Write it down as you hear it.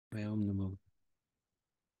By Om Namo.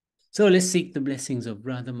 So let's seek the blessings of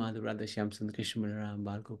Radha Madhav, Radha Shyamsundar, Krishna Balaram,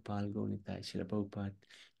 Bal Gopal, Gaunitai, Srila Prabhupada,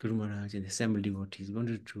 Guru Maharaj, and the assembled devotees. We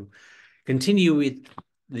wanted to continue with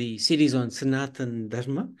the series on Sanatan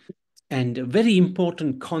Dharma and very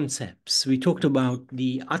important concepts. We talked about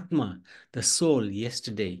the Atma, the soul,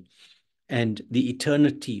 yesterday, and the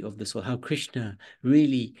eternity of the soul, how Krishna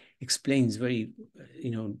really explains very,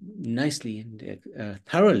 nicely and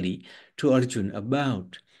thoroughly to Arjuna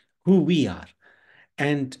about who we are.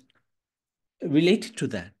 And related to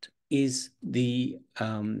that is the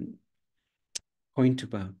point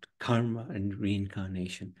about karma and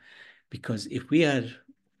reincarnation. Because if we are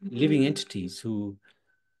living entities who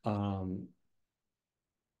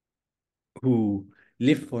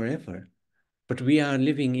live forever, but we are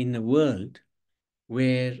living in a world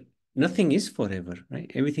where nothing is forever,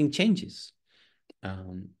 right? Everything changes.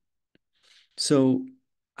 So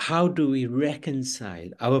how do we reconcile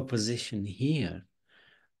our position here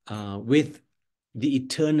with the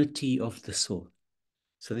eternity of the soul?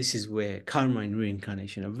 So this is where karma and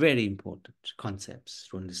reincarnation are very important concepts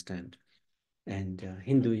to understand. And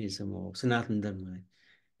Hinduism or Sanatan Dharma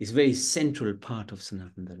is a very central part of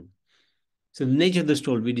Sanatan Dharma. So the nature of the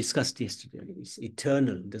soul we discussed yesterday is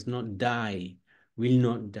eternal, does not die, will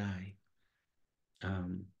not die.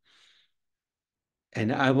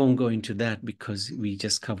 And I won't go into that because we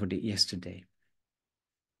just covered it yesterday.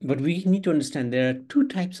 But we need to understand there are two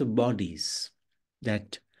types of bodies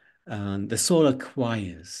that the soul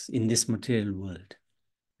acquires in this material world.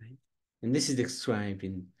 Right? And this is described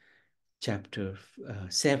in chapter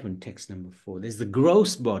 7, text number 4. There's the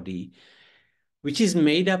gross body, which is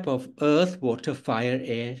made up of earth, water, fire,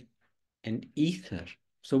 air, and ether.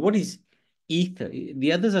 So what is ether?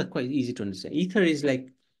 The others are quite easy to understand. Ether is like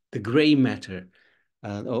the gray matter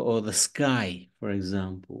or the sky, for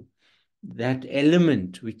example. That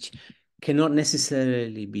element which cannot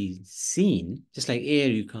necessarily be seen, just like air,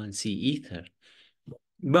 you can't see ether,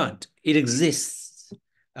 but it exists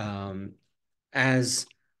as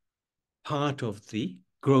part of the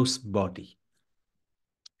gross body.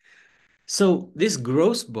 So this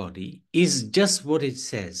gross body is just what it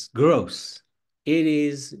says, gross. It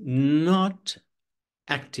is not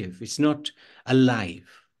active. It's not alive.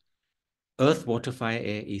 Earth, water, fire,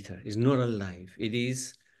 air, ether is not alive.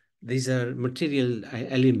 These are material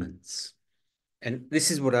elements. And this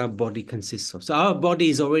is what our body consists of. So our body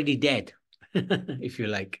is already dead, if you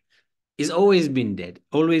like. It's always been dead,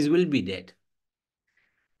 always will be dead.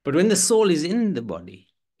 But when the soul is in the body,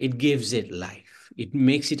 it gives it life. It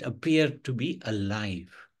makes it appear to be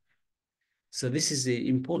alive. So this is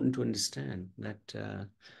important to understand that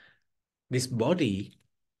this body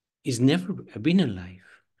is never been alive.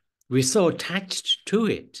 We're so attached to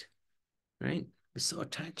it, right? We're so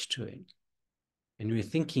attached to it. And we're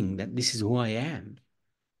thinking that this is who I am.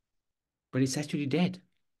 But it's actually dead.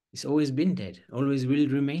 It's always been dead, always will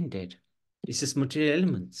remain dead. It's just material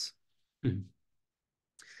elements. Mhm.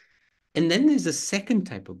 And then there's a second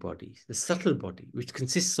type of body, the subtle body, which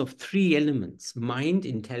consists of three elements: mind,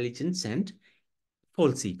 intelligence, and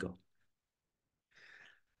false ego.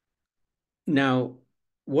 Now,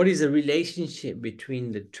 what is the relationship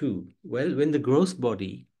between the two? Well, when the gross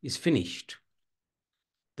body is finished,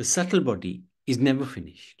 the subtle body is never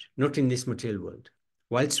finished, not in this material world.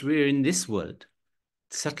 Whilst we're in this world,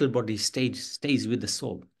 the subtle body stays with the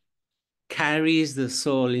soul, carries the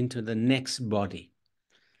soul into the next body.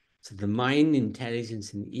 So the mind,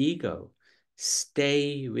 intelligence, and ego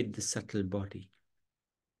stay with the subtle body.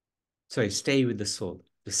 Sorry, stay with the soul.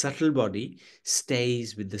 The subtle body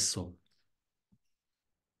stays with the soul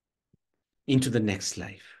into the next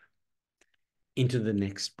life, into the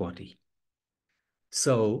next body.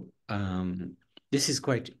 So this is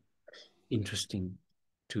quite interesting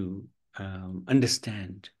to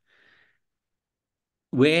understand.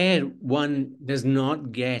 Where one does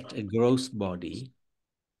not get a gross body,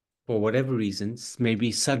 for whatever reasons,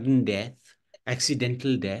 maybe sudden death,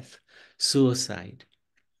 accidental death, suicide,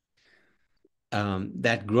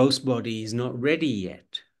 that gross body is not ready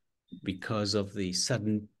yet because of the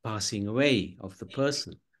sudden passing away of the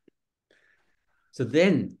person. So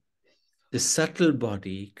then the subtle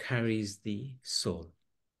body carries the soul,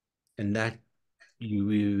 and that you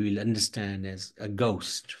will understand as a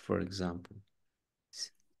ghost, for example.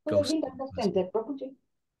 Well, I didn't understand that, Prabhuji.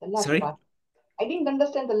 The last Sorry? part. I didn't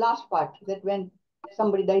understand the last part, that when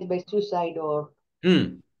somebody dies by suicide or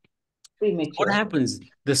What premature. happens?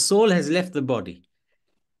 The soul has left the body,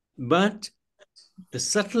 but the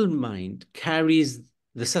subtle mind carries,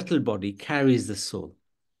 the subtle body carries the soul.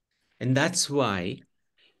 And that's why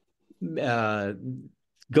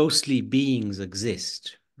ghostly beings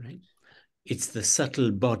exist, right? It's the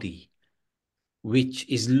subtle body which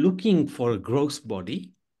is looking for a gross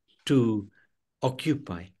body to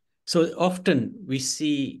occupy. So often we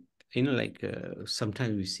see, like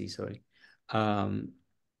sometimes we see,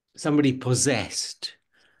 somebody possessed.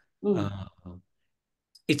 Uh,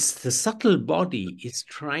 it's the subtle body is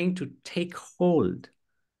trying to take hold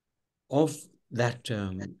of that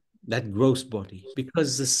gross body,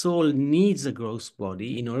 because the soul needs a gross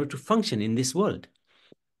body in order to function in this world.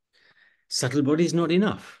 Subtle body is not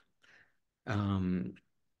enough.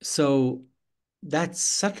 So that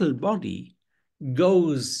subtle body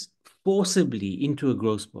goes forcibly into a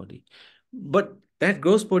gross body, but that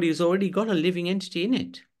gross body has already got a living entity in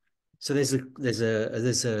it. So there's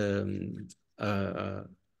a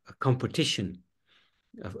competition,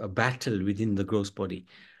 a battle within the gross body.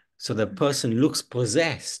 So the person looks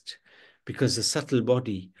possessed because the subtle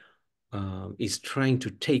body is trying to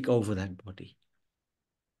take over that body.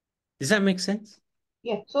 Does that make sense?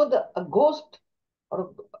 Yeah. So a ghost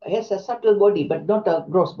has a subtle body, but not a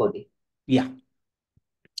gross body. Yeah,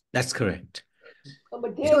 that's correct. So,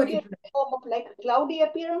 but they appear in the form of like a cloudy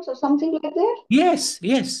appearance or something like that? Yes,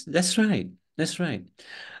 that's right. That's right.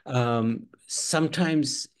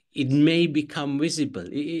 Sometimes it may become visible,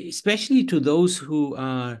 especially to those who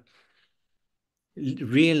are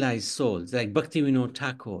realized souls, like Bhaktivinoda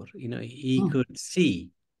Thakur. He could see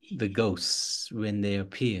the ghosts when they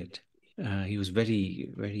appeared. He was very,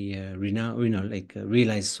 very renowned, like a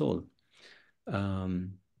realized soul.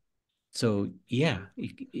 So yeah,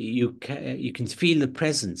 you can feel the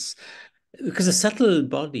presence, because a subtle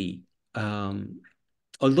body,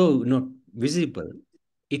 although not visible,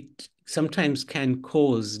 it sometimes can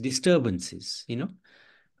cause disturbances,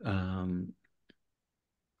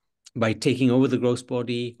 by taking over the gross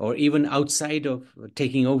body, or even outside of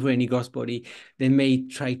taking over any gross body, they may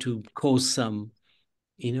try to cause some,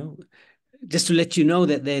 you know, just to let you know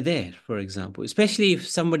that they're there, for example, especially if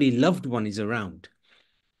somebody loved one is around.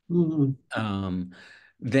 Then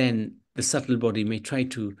the subtle body may try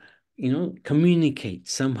to, communicate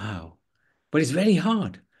somehow. But it's very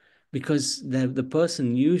hard, because the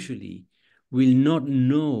person usually will not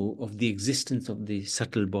know of the existence of the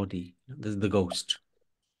subtle body, the ghost.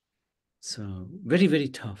 So very, very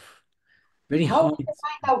tough, very How will hard. they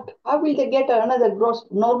find out? How will they get another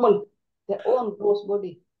their own gross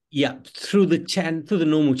body? Yeah, through the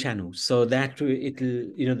normal channels. So that it'll,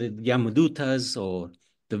 the Yamadutas or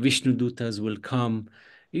the Vishnu Dutas will come.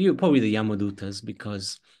 You probably the Yamadutas,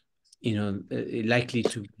 because likely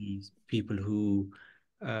to be people who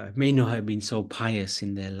may not have been so pious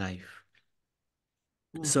in their life.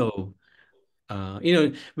 So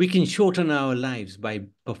we can shorten our lives by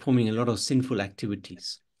performing a lot of sinful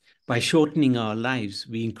activities. By shortening our lives,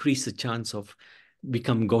 we increase the chance of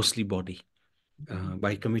become ghostly body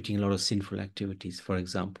by committing a lot of sinful activities, for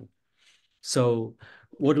example. So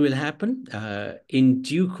what will happen? In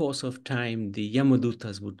due course of time, the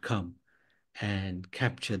Yamadutas would come and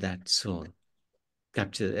capture that soul,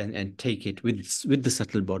 capture and take it with the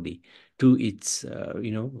subtle body to its,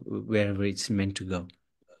 wherever it's meant to go.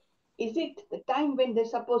 Is it the time when they're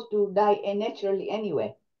supposed to die naturally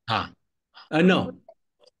anyway? Ah, no,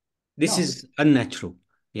 this No. is unnatural.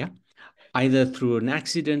 Yeah, either through an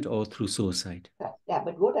accident or through suicide. Yeah,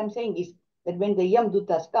 but what I'm saying is that when the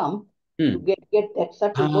Yamdutas come to Hmm. get that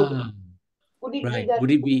subtle body, Ah, could it be right. that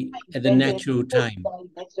Would it be time at the when they're natural supposed to time? die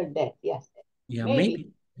natural death? Yes. Yeah,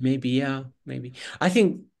 Maybe. maybe, yeah, maybe. I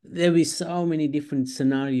think there be so many different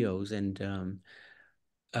scenarios and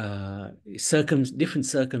different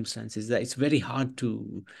circumstances that it's very hard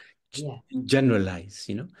to Yeah. generalize.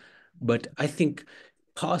 But I think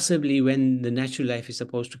possibly when the natural life is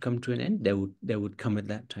supposed to come to an end, they would come at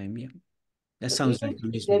that time. Yeah, that But sounds like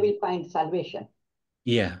eventually they reasonable. will find salvation.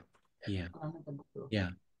 Yeah, yeah, Okay.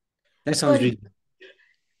 yeah. That sounds Sorry, reasonable.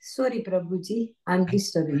 sorry, Prabhuji, I'm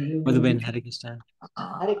disturbing you Mother Ben, maybe. Hare Krishna.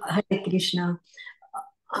 Hare Krishna.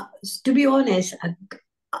 To be honest,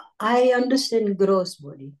 I understand gross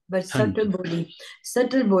body, but Hanji.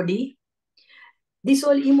 subtle body, this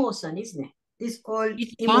all emotion, isn't it? This all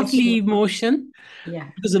It's partly emotional. emotion,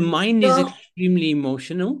 Yeah. because the mind is So extremely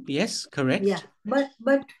emotional. Yes, yeah, correct. but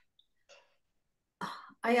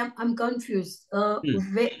I'm confused. Hmm.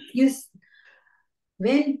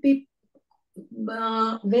 When people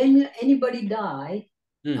when anybody die,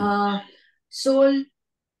 Hmm. uh, soul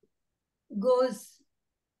goes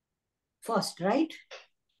first, right?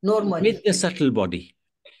 With Normally. the subtle body.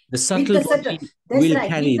 The With subtle the subtle, body that's will right, with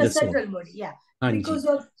carry the the soul. subtle body, yeah. Hanji. Because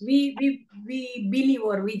of we believe,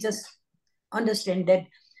 or we just understand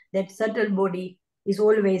that subtle body is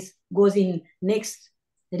always goes in next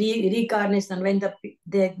reincarnation, when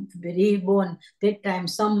they reborn, that time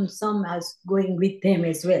some is going with them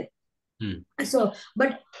as well. So,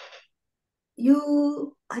 but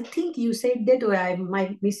I think you said that, or I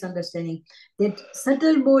might misunderstanding, that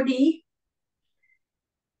subtle body,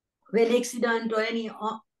 when accident or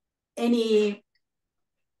any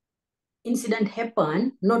incident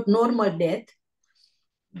happen, not normal death,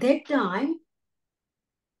 that time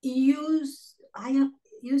you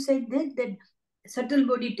said that subtle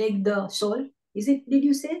body take the soul. Is it? Did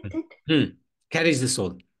you say that? Carries the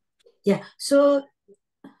soul. Yeah. So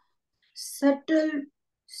subtle.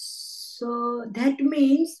 So that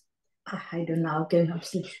means I don't know how can I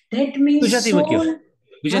say. That means soul.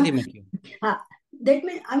 That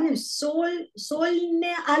means I mean soul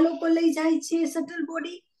ને આ લોકો લઈ જાય છે subtle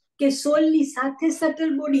body કે સોલ ની સાથે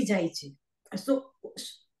subtle body જાય છે. So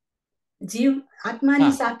જીવ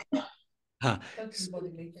આત્માની સાથે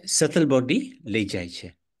subtle body લઈ જાય છે.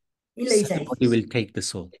 Subtle body will take the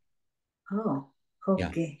soul. Oh,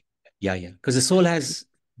 okay. Yeah. Because the soul has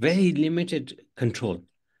very limited control.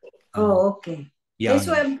 Oh, okay. That's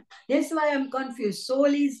why I'm confused. Soul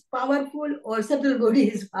is powerful or subtle body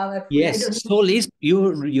is powerful? Yes, soul is,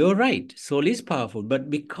 you're right. Soul is powerful, but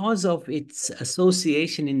because of its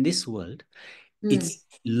association in this world, it's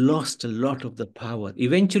lost a lot of the power.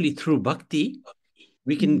 Eventually, through bhakti,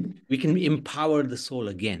 we can empower the soul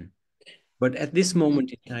again. But at this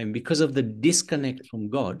moment in time, because of the disconnect from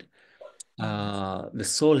God, the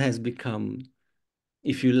soul has become,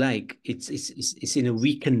 if you like, it's in a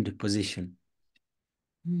weakened position.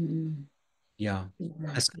 Yeah,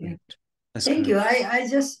 that's correct. That's Thank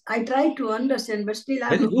correct. you. I try to understand, but still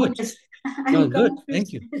I'm honest. No, good.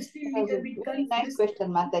 Thank you. Still a little bit Very confused. nice question,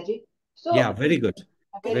 Mataji. So Yeah, very good.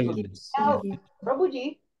 very Very good. nice. Now,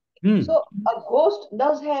 Prabhuji, so a ghost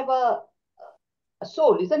does have a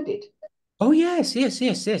soul, isn't it? Oh, yes.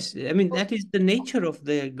 I mean, that is the nature of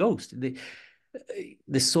the ghost.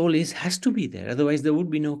 The soul has to be there. Otherwise, there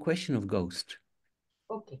would be no question of ghost.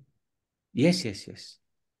 Okay. Yes.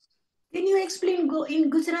 Can you explain in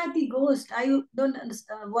Gujarati ghost? I don't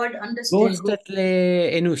understand. Ghost એટલે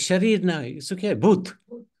એનું શરીરના શું કહેવાય ભૂત.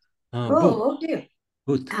 Oh, okay.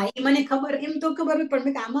 ભૂત. હા, એ મને ખબર એમ તો ખબર હોય,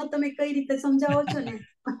 પણ આમાં તમે કઈ રીતે સમજાવો છો ને,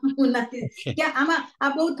 હું નથી કે આમાં આ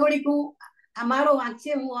બહુ થોડીક હું આ મારો વાંક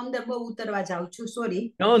છે, હું અંદર બહુ ઉતરવા જાઉં છું, sorry.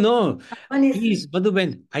 No, please Madhuben,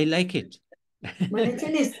 I like it. મને છે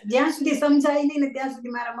ને જ્યાં સુધી સમજાય નહીં ને ત્યાં સુધી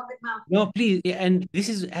મારા મગજમાં. No, please, and this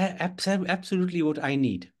is absolutely what I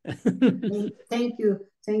need. Thank you.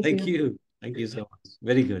 Thank you so much.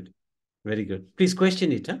 Very good. Please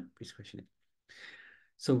question it. Please question it.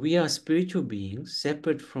 So we are spiritual beings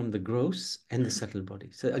separate from the gross and the subtle body.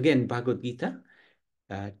 So again, Bhagavad Gita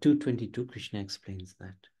 2:22, Krishna explains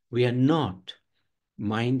that we are not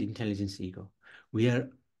mind, intelligence, ego. We are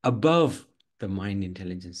above the mind,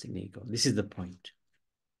 intelligence, and ego. This is the point.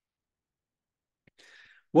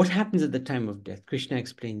 What happens at the time of death? Krishna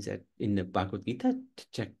explains that in the Bhagavad Gita,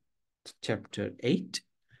 chapter 8,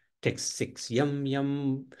 text 6. Yam yam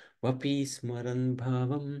vapi smaran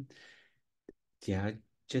bhavam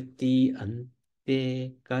tyajati ante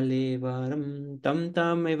kalevaram tam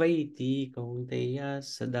tam evaiti kaunteya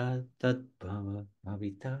sada tat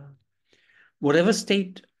bhavita. Whatever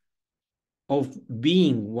state of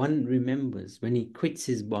being one remembers when he quits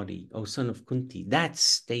his body, O son of Kunti, that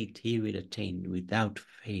state he will attain without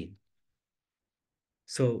fail.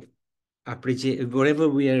 So, whatever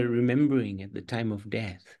we are remembering at the time of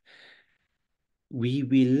death, we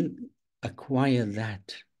will acquire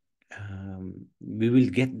that. We will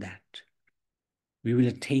get that. We will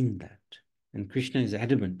attain that. And Krishna is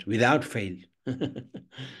adamant, without fail.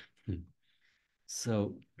 So,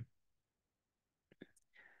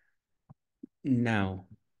 now,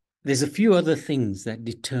 there's a few other things that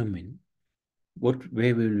determine where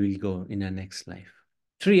we will go in our next life.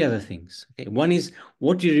 3 other things. Okay, one is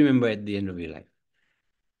what you remember at the end of your life.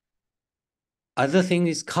 Other thing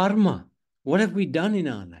is karma. What have we done in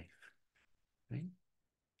our life? Right?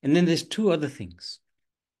 And then there's 2 other things.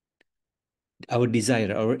 Our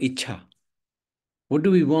desire, our ichha. What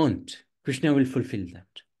do we want? Krishna will fulfill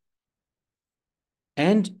that.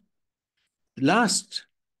 And last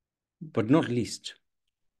but not least,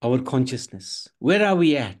 our consciousness. Where are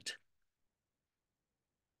we at?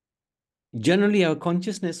 Generally, our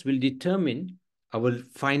consciousness will determine our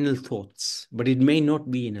final thoughts, but it may not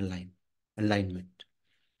be in alignment.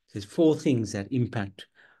 There's 4 things that impact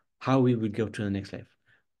how we will go to the next life.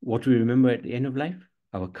 What we remember at the end of life,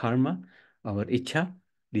 our karma, our ichha,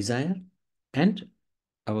 desire, and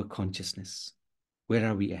our consciousness. Where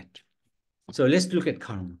are we at? So let's look at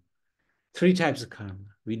karma. 3 types of karma.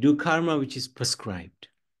 We do karma which is prescribed.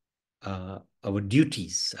 our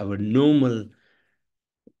duties, our normal.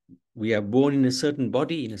 We are born in a certain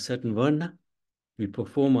body, in a certain varna. We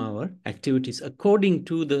perform our activities according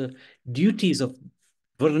to the duties of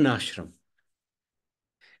varnashram.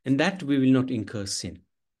 And that we will not incur sin.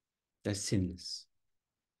 That's sinless.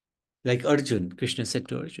 Like Arjun, Krishna said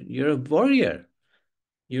to Arjun, you're a warrior.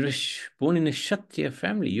 You're born in a Kshatriya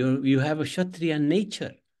family. You have a Kshatriya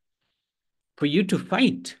nature. For you to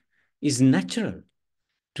fight is natural.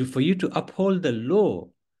 For you to uphold the law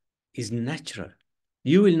is natural.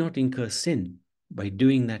 You will not incur sin by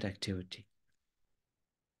doing that activity.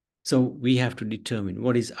 So we have to determine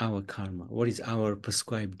what is our karma, what is our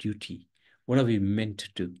prescribed duty, what are we meant to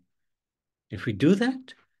do. If we do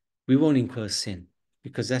that, we won't incur sin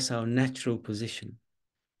because that's our natural position.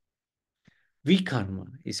 Vikarma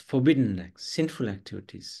is forbidden acts, sinful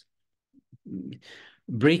activities,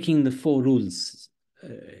 breaking the 4 rules,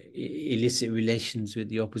 illicit relations with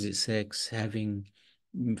the opposite sex,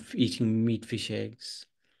 eating meat, fish, eggs,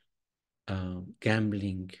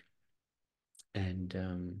 gambling,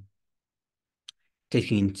 and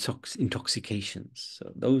taking intoxications.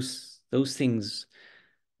 So those things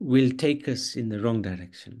will take us in the wrong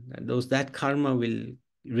direction. That karma will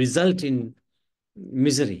result in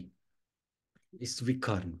misery. It's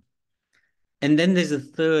vikarma. And then there's a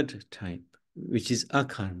third type, which is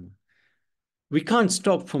akarma. We can't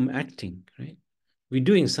stop from acting, right? We're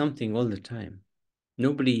doing something all the time.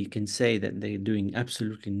 Nobody can say that they're doing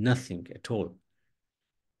absolutely nothing at all.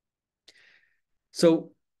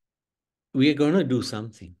 So we are going to do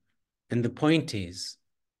something. And the point is,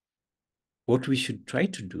 what we should try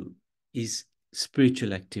to do is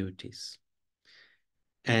spiritual activities.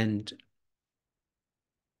 And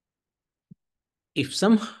if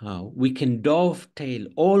somehow we can dovetail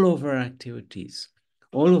all of our activities,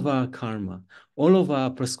 all of our karma, all of our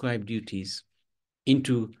prescribed duties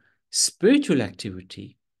into spiritual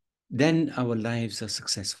activity, then our lives are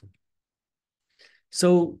successful.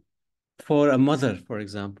 So for a mother, for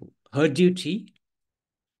example, her duty,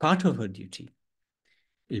 part of her duty,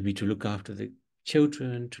 will be to look after the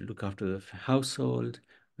children, to look after the household,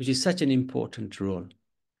 which is such an important role.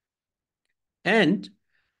 And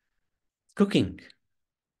cooking.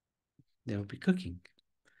 There will be cooking.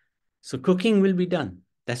 So cooking will be done.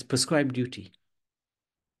 That's prescribed duty.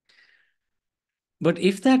 But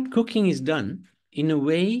if that cooking is done in a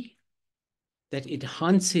way that it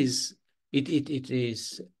enhances, it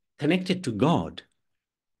is connected to God,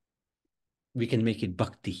 we can make it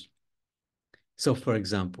bhakti. So for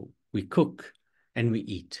example, we cook and we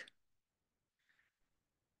eat.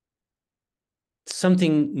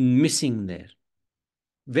 Something missing there.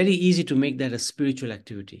 Very easy to make that a spiritual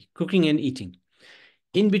activity, cooking and eating.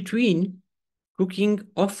 In between cooking,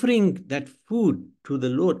 offering that food to the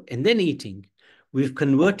Lord, and then eating, we've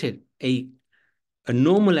converted a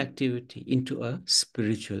normal activity into a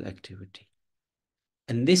spiritual activity.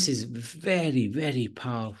 And this is very, very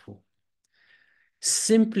powerful.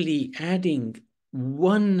 Simply adding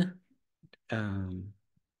one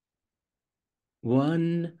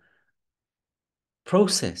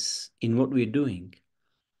process in what we're doing,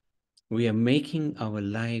 we are making our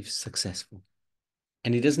lives successful.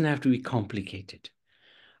 And it doesn't have to be complicated.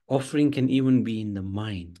 Offering can even be in the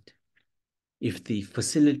mind. If the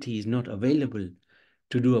facility is not available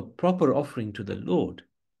to do a proper offering to the Lord,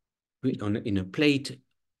 in a plate,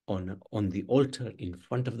 on the altar, in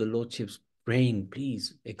front of the Lordship's praying,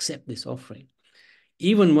 please accept this offering.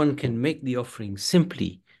 Even one can make the offering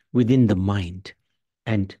simply within the mind.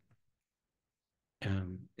 And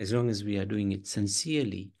as long as we are doing it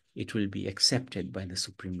sincerely, it will be accepted by the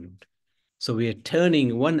Supreme Lord. So we are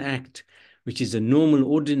turning one act, which is a normal,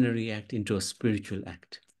 ordinary act, into a spiritual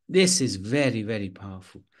act. This is very, very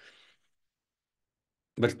powerful.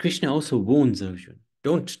 But Krishna also warns Arjuna,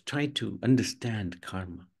 don't try to understand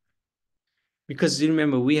karma. Because you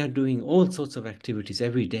remember, we are doing all sorts of activities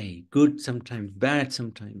every day, good sometimes, bad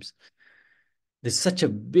sometimes. There's such a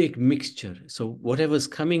big mixture. So whatever's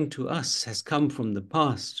coming to us has come from the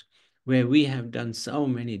past, where we have done so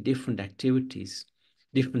many different activities,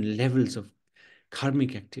 different levels of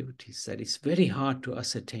karmic activities, that it's very hard to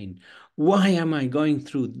ascertain, why am I going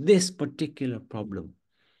through this particular problem?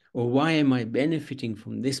 Or why am I benefiting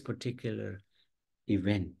from this particular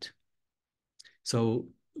event? So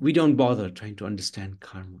we don't bother trying to understand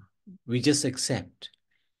karma. We just accept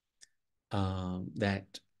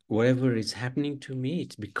that whatever is happening to me,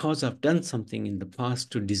 it's because I've done something in the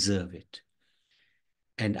past to deserve it.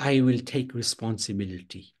 And I will take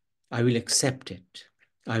responsibility. I will accept it.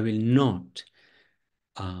 I will not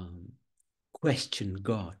question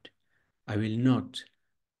God. I will not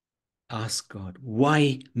ask God,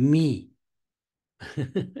 why me?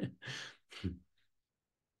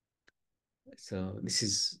 So this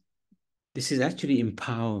is actually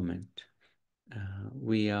empowerment.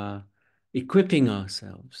 We are equipping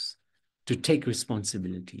ourselves to take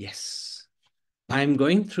responsibility. Yes, I'm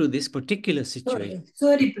going through this particular situation.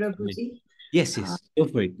 Sorry, Prabhuji. Yes, Uh, yes, go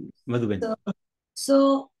for it, Madhuban. so,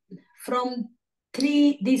 so from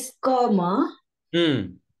this karma,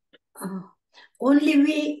 Hmm. uh,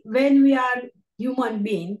 only when we are human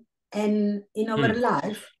being and in our Hmm.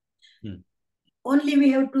 life, Hmm. only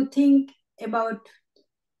we have to think about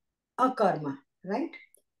akarma, right?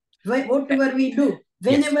 Whatever we do,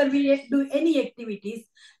 Yes, whenever we do any activities,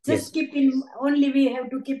 yes. just only we have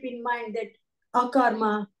to keep in mind that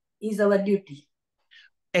akarma is our duty.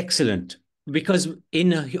 Excellent. Because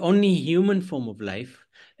in a only human form of life,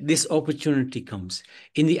 this opportunity comes.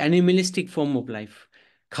 In the animalistic form of life,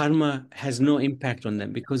 karma has no impact on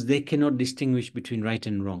them because they cannot distinguish between right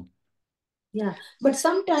and wrong. Yeah, but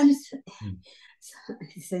sometimes Hmm.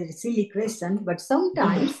 it's a silly question, but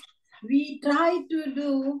sometimes we try to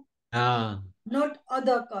do Ah, not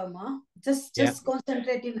other karma, just yeah.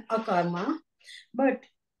 concentrate in akarma, but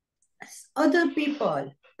other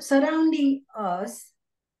people surrounding us,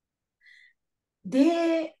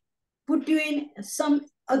 they put you in some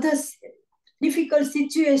other difficult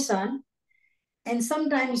situation, and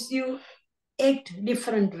sometimes you act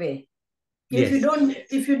different way. Yes,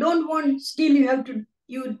 If you don't want, still you have to,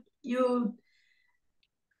 you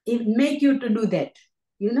it make you to do that,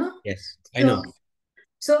 you know. yes. I So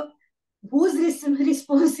know. who's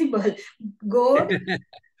responsible, God or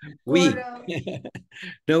We.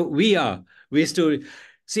 No, we are. We're still.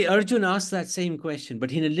 See, Arjun asked that same question,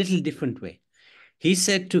 but in a little different way. He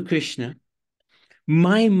said to Krishna,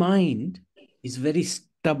 my mind is very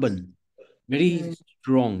stubborn, very mm,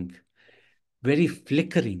 strong, very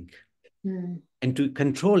flickering. mm, And to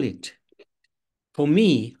control it, for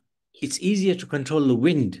me, it's easier to control the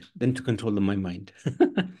wind than to control my mind.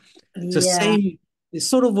 So, yeah, same, it's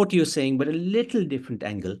sort of what you're saying, but a little different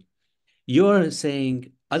angle. You're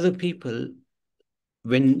saying other people,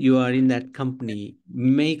 when you are in that company,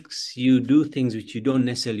 makes you do things which you don't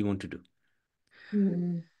necessarily want to do.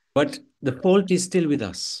 mm, But the fault is still with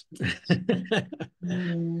us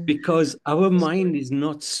mm, because our mind is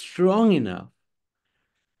not strong enough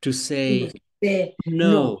to to say say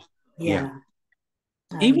no. no. Yeah. Yeah,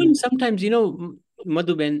 I know. Even sometimes,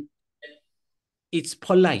 Madhuben, it's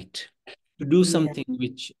polite to do Yeah. something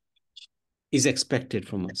which is expected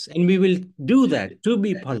from us. And we will do that to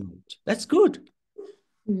be polite. That's good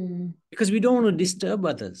Mm. because we don't want to disturb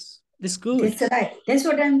others. That's good. That's right. That's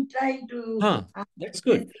what I'm trying to. Huh. That's That's,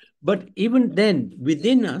 good. But even then,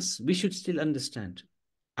 within us, we should still understand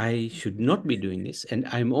I should not be doing this. And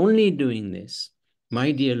I'm only doing this,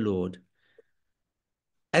 my dear Lord,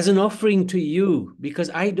 as an offering to you because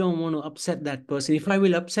I don't want to upset that person. If I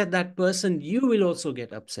will upset that person, you will also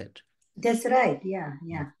get upset. that's right. Yeah,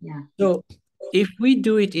 yeah, yeah. So if we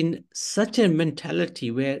do it in such a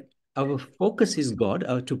mentality where our focus is God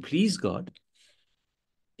or to please God,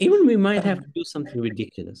 even we might have to do something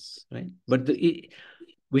ridiculous, right? But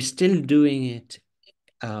we're still doing it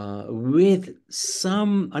with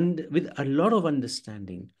with a lot of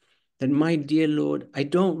understanding that, my dear Lord, I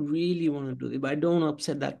don't really want to do it, but I don't want to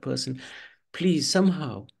upset that person. Please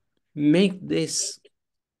somehow make this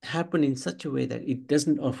happen in such a way that it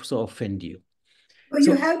doesn't also offend you. So you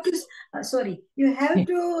So have to, sorry, you have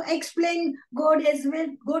to explain God as well.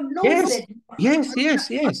 God knows yes, that. yes, yes,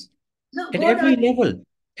 yes. No, At God, every level,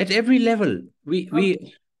 at every level, we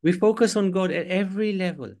focus on God at every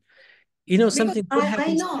level. because Something good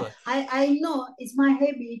happens to us. I know it's my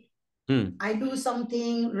habit. Hmm, I do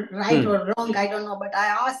something right hmm. or wrong, I don't know, but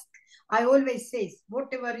I always say,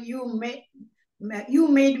 whatever you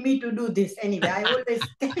made me to do this anyway. I always,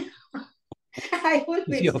 I It's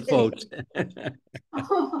always your say, fault.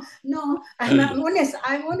 oh, no, I'm honest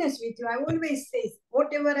with you. I always say,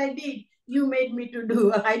 whatever I did, you made me to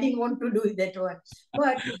do. I didn't want to do that one.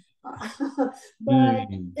 But,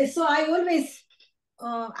 Hmm. so I always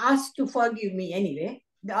ask to forgive me anyway,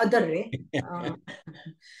 the other way.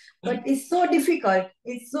 But it's so difficult.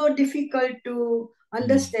 It's so difficult to Hmm.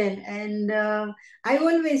 understand. And I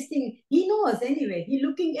always think he knows anyway. He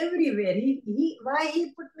looking everywhere. He why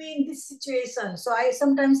he put me in this situation. So I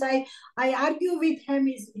sometimes I argue with him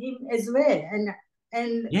as well.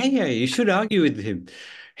 And Yeah, yeah, you should argue with him.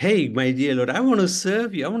 Hey, my dear Lord, I want to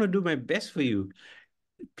serve you. I want to do my best for you.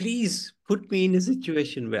 Please put me in a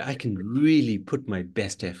situation where I can really put my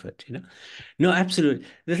best effort. No, absolutely.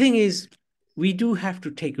 The thing is, we do have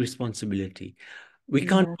to take responsibility. We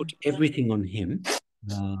can't yeah, put everything on him.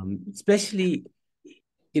 Especially,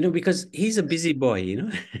 because he's a busy boy.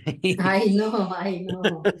 I know, I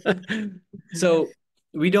know. So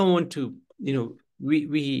we don't want to,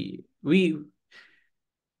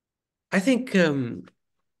 I think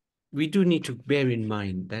we do need to bear in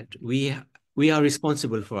mind that we are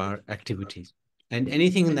responsible for our activities, and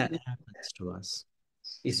anything that happens to us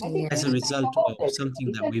is I think Yeah, as a Krishna result knows of that, something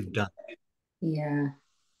that isn't we've he? done. yeah.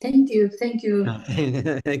 Thank you, thank you.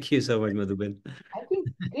 Thank you so much, Madhuben. I think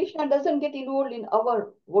Krishna doesn't get involved in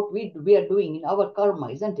our what we are doing in our karma,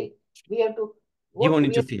 isn't it? We have to He what won't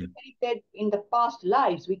we have interfere. inherited in the past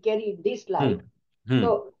lives, we carry this life. Hmm. Hmm.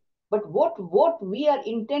 So, but what we are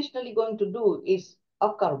intentionally going to do is a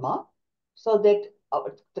karma, so that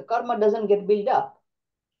the karma doesn't get built up.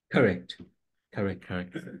 Correct. Correct.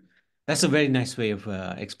 Correct. That's a very nice way of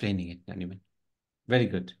explaining it, Naniman. Very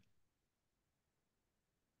good.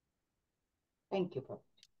 Thank you, Prabhu.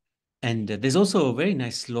 And there's also a very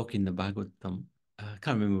nice slok in the Bhagavatam. I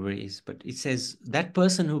can't remember where it is, but it says that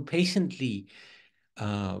person who patiently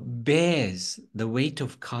bears the weight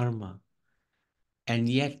of karma and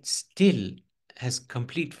yet still has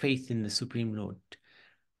complete faith in the Supreme Lord,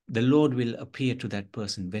 the Lord will appear to that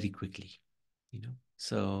person very quickly.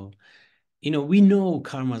 So we know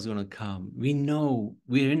karma is going to come. We know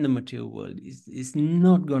we're in the material world. It's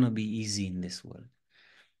not going to be easy in this world.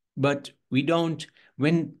 But we don't,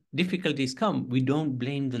 when difficulties come, we don't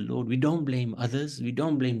blame the Lord. We don't blame others. We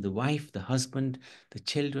don't blame the wife, the husband, the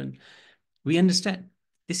children. We understand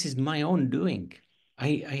this is my own doing.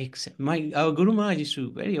 I accept. Our Guru Maharaj used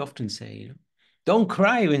to very often say, don't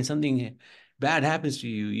cry when something bad happens to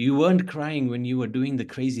you. You weren't crying when you were doing the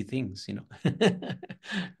crazy things,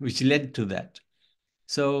 which led to that.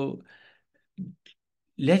 So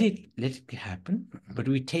let it happen, but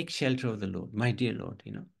we take shelter of the Lord, my dear Lord.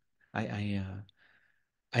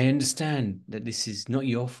 I understand that this is not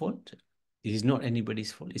your fault. It is not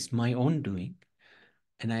anybody's fault. It's my own doing,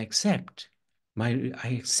 and I accept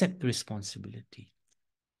the responsibility.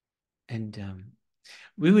 And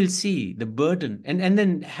we will see the burden, and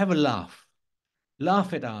then have a laugh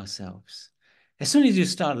at ourselves. As soon as you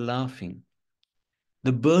start laughing,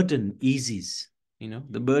 the burden eases.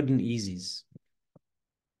 The burden eases.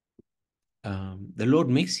 The Lord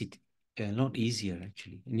makes it a lot easier,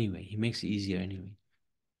 actually. Anyway, He makes it easier anyway.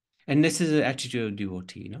 And this is the attitude of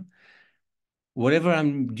devotee. Whatever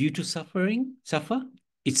I'm due to suffer,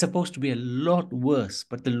 it's supposed to be a lot worse,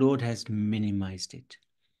 but the Lord has minimized it.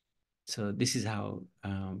 So this is how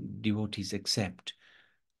devotees accept,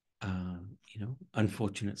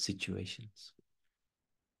 unfortunate situations.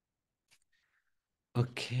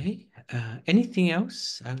 Okay. Anything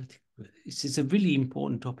else? This is a really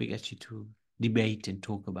important topic actually to debate and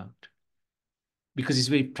talk about, because it's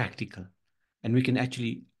very practical, and we can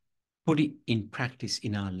actually put it in practice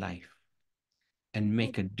in our life and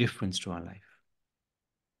make a difference to our life.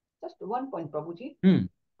 Just one point, Prabhuji. Hmm.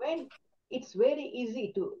 When it's very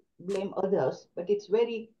easy to blame others, but it's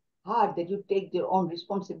very hard that you take your own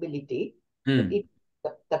responsibility. That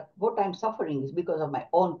Hmm. what I'm suffering is because of my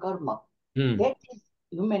own karma. Hmm. That is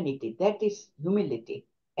humanity. That is humility.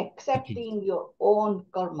 It is. Accepting your own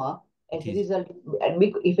karma It as a is. result. And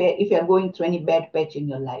if you are going through any bad patch in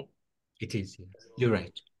your life, It is. Yes. You're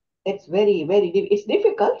right. it's very it's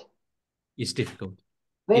difficult. It's difficult. It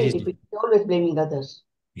Very is difficult. difficult. You're always blaming others.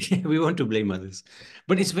 We want to blame others,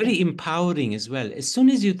 but it's very empowering as well. As soon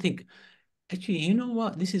as you think, actually, you know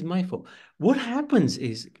what, this is my fault, what happens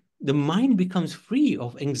is the mind becomes free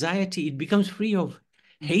of anxiety. It becomes free of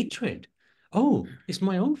hatred. Oh, it's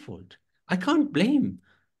my own fault. I can't blame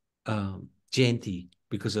Jayanti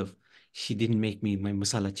because of she didn't make me my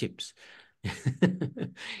masala chips.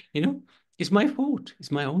 you know it's my fault.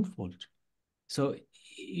 It's my own fault. So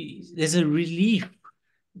there's a relief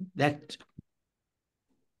that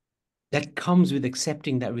comes with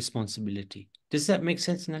accepting that responsibility. Does that make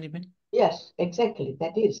sense, Naliban? Yes, exactly.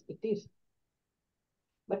 That is, it is.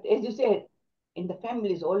 But as you said, in the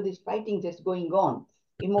families, all this fighting that's going on,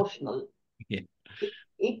 emotional, Yeah.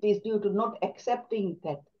 it is due to not accepting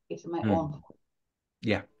that it's my own Mm. fault.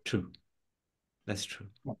 Yeah, true. That's true.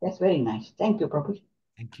 That's very nice. Thank you, Prabhu.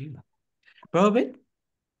 Thank you. Prabhupada?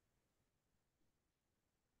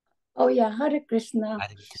 Oh yeah, Hare Krishna.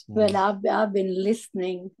 Hare Krishna. Well, I've been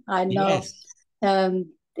listening. I know Yes.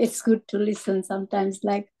 it's good to listen sometimes,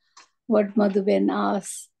 like what Madhuben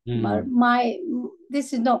asks. But Mm.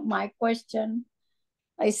 this is not my question.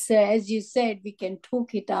 I say, as you said, we can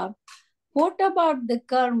talk it up. What about the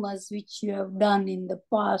karmas which you have done in the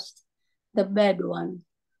past, the bad one,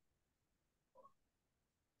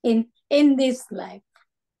 in this life?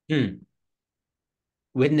 Mm.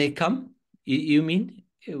 When they come? You mean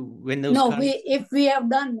when those No, karmas? if we have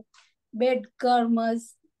done bad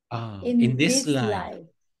karmas In in this this life, life,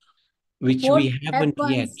 which what we haven't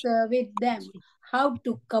yet. happens with them? How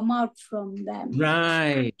to come out from them?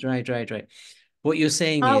 Right. What you're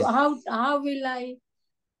saying is, How will I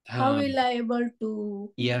able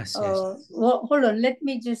to yes. hold on, let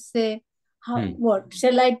me just say, Hmm. what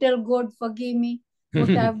shall I tell God, forgive me what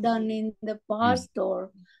I've done in the past, or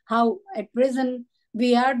how at present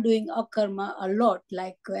we are doing akarma a lot,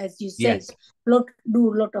 like as you said, Yes. do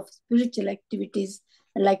a lot of spiritual activities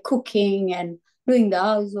like cooking and doing the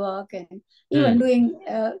housework and even doing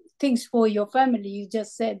things for your family. You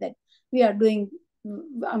just said that we are doing,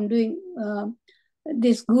 I'm doing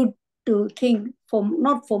this good to think for,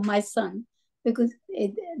 not for my son, because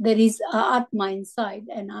there is a atma inside,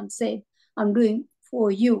 and I'm saying I'm doing for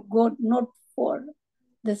you, God, not for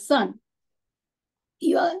the son.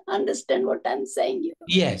 You understand what I'm saying?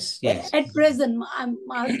 Yes. At present,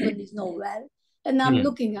 my husband is not well, and I'm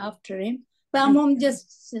looking after him. But I'm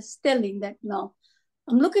just telling that now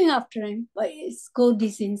I'm looking after him, but it's God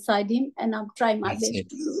is inside him, and I'm trying my That's best it.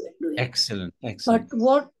 to do it. Excellent. But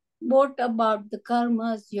what about the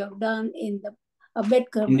karmas you have done in the bad In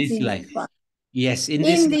karmas this in life. the past? Yes, in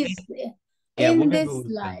this In life. this Yeah, in whatever this we've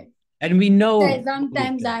done. life, And we know what we've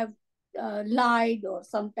sometimes done. I've lied, or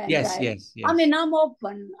sometimes Yes. I mean, I'm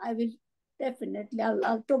open. I will definitely,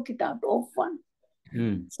 I'll talk it out often.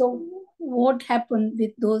 So what happened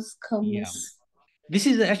with those karmas? This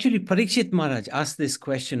is actually Parikshit Maharaj asked this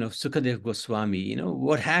question of Sukadev Goswami.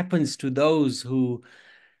 What happens to those who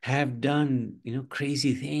have done,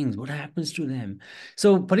 crazy things? What happens to them?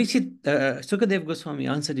 So Sukadev Goswami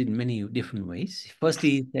answered in many different ways. Firstly,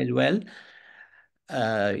 he said, well,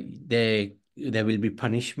 there will be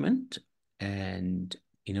punishment, and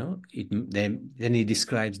then he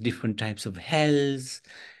describes different types of hells.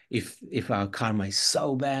 If our karma is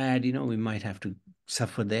so bad, we might have to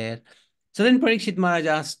suffer there. So then Parikshit Maharaj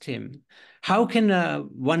asked him, how can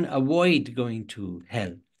one avoid going to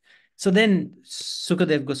hell? So then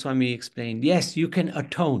Sukadev Goswami explained, yes, you can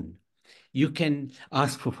atone. You can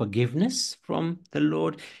ask for forgiveness from the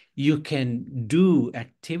Lord. You can do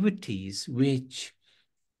activities which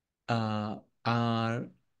are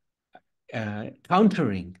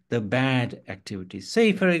countering the bad activities.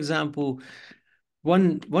 Say, for example,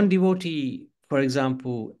 one devotee, for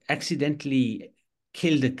example, accidentally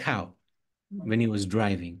killed a cow when he was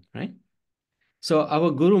driving, right? So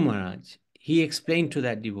our Guru Maharaj, he explained to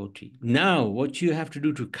that devotee, now what you have to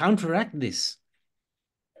do to counteract this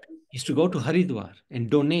is to go to Haridwar and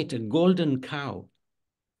donate a golden cow,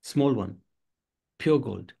 small one, pure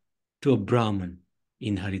gold, to a Brahmin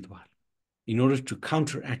in Haridwar in order to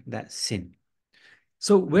counteract that sin.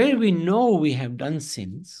 So where we know we have done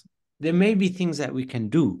sins, there may be things that we can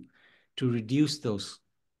do to reduce to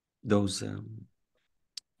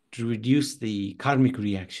reduce the karmic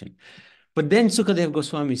reaction. But then Sukadev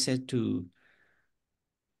Goswami said to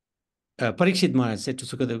Parikshit Maharaj said to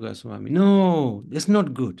Sukadev Goswami, no, that's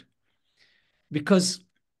not good, because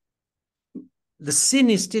the sin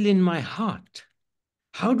is still in my heart.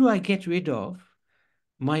 How do I get rid of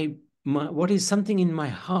my what is something in my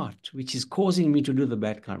heart which is causing me to do the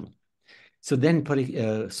bad karma? So then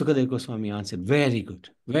Sukadev Goswami answered, very good,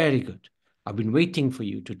 very good. I've been waiting for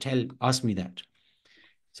you to ask me that.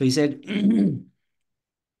 So he said,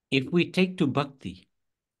 if we take to bhakti,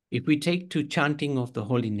 if we take to chanting of the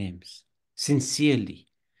holy names sincerely,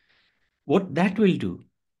 what that will do,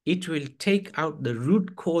 it will take out the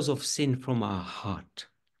root cause of sin from our heart.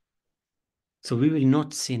 So we will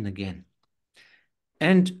not sin again.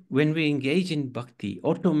 And when we engage in bhakti,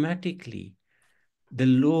 automatically the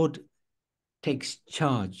Lord takes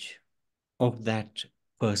charge of that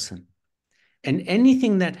person. And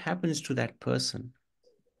anything that happens to that person,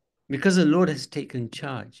 because the Lord has taken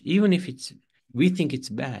charge, even if we think it's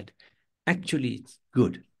bad, actually it's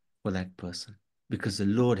good for that person because the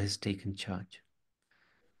Lord has taken charge.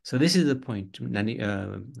 So this is the point,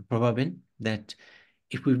 Prabhabin, that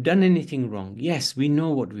if we've done anything wrong, yes, we know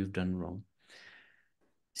what we've done wrong.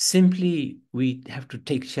 Simply, we have to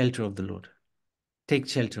take shelter of the Lord. Take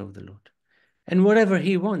shelter of the Lord. And whatever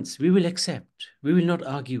He wants, we will accept. We will not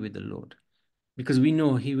argue with the Lord because we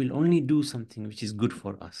know He will only do something which is good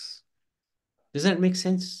for us. Does that make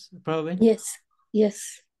sense, Prabhavin?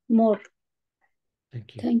 Yes, more.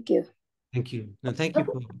 Thank you. Thank you. Thank you. No, thank you,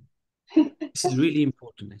 Prabhavin. This is really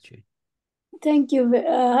important, actually. Thank you.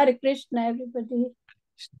 Hare Krishna, everybody.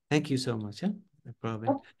 Thank you so much,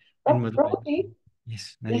 Prabhavin. But And Madhubin. Prabhuji,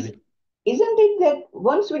 Yes, isn't Nariman. it that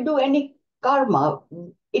once we do any karma,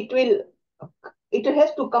 it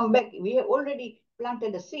has to come back. We have already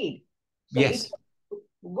planted a seed. So Yes. it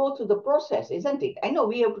go through the process, isn't it? I know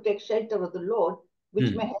we have to take shelter of the Lord,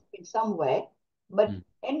 which may have been somewhere, but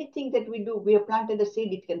anything that we do, we have planted a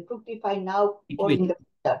seed, it can fructify now or in the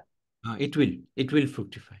future. It will. It will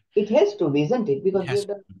fructify. It has to be, isn't it? Because It we has have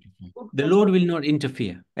to done fructify. good The Lord will not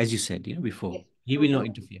interfere, as you said, before. Yes, He true, will not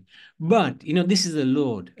true. interfere. But, this is the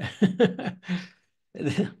Lord.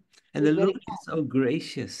 And the He's very Lord is so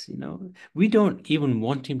gracious, We don't even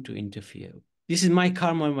want him to interfere. This is my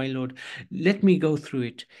karma, my Lord. Let me go through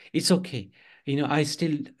it. It's okay. I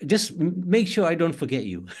still just make sure I don't forget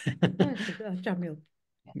you. Jamil.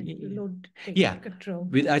 The Lord take Yeah. control.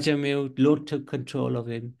 With Ajamil, Lord took control of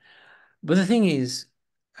him. But the thing is,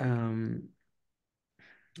 what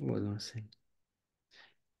was I saying?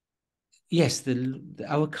 Yes,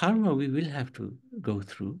 our karma we will have to go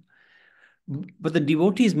through. But the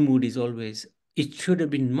devotee's mood is always, it should have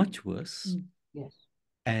been much worse. Yes.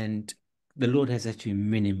 And the Lord has actually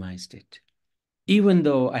minimized it, even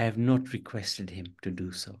though I have not requested him to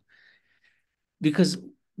do so. Because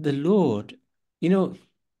the Lord,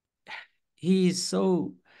 he is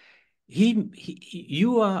so,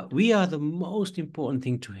 we are the most important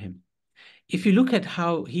thing to him. If you look at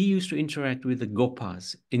how he used to interact with the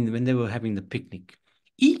Gopas when they were having the picnic,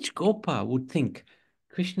 each Gopa would think,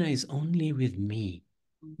 Krishna is only with me,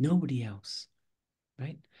 nobody else,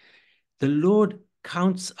 right? The Lord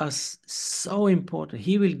counts us so important.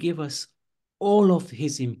 He will give us all of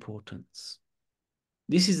his importance.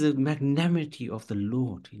 This is the magnanimity of the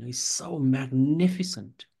Lord. He's so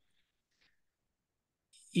magnificent.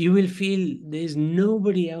 You will feel there's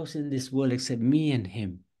nobody else in this world except me and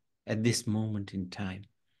him at this moment in time.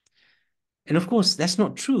 And of course, that's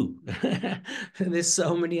not true. There's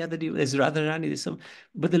so many other people. There's Radharani,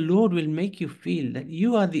 but the Lord will make you feel that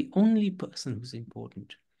you are the only person who's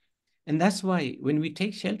important. And that's why when we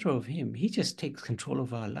take shelter of him, he just takes control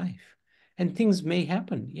of our life. And things may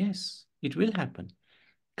happen. Yes, it will happen.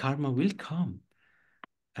 Karma will come.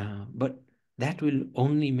 But that will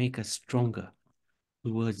only make us stronger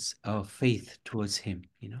towards our faith towards him,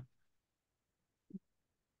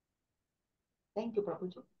 Thank you,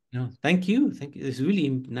 Prabhuji. No, thank you. Thank you. It's really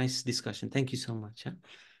nice discussion. Thank you so much.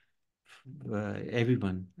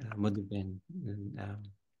 Everyone, Madhuben, and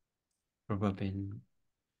Prabhaben,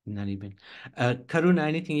 Naniben. Karuna,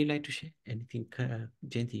 anything you'd like to share? Anything,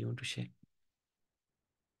 Jayanti, you want to share?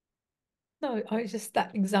 No, just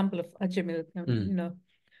that example of Ajamil,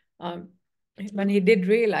 when he did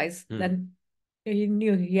realize, then he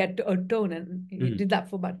knew he had to atone, and he did that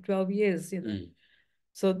for about 12 years,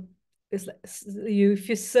 So it's like, if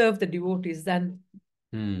you serve the devotees, then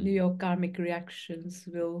your karmic reactions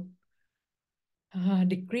will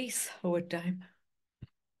decrease over time.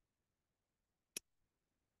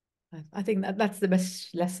 I think that's the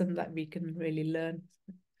best lesson that we can really learn.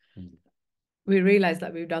 We realize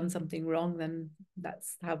that we've done something wrong, then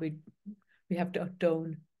that's how we have to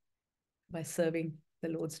atone by serving the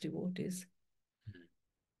Lord's devotees.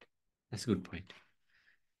 That's a good point.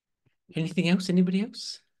 Anything else? Anybody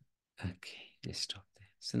else? Okay, let's stop there.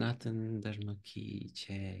 Sanatan Dharma ki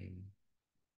jai.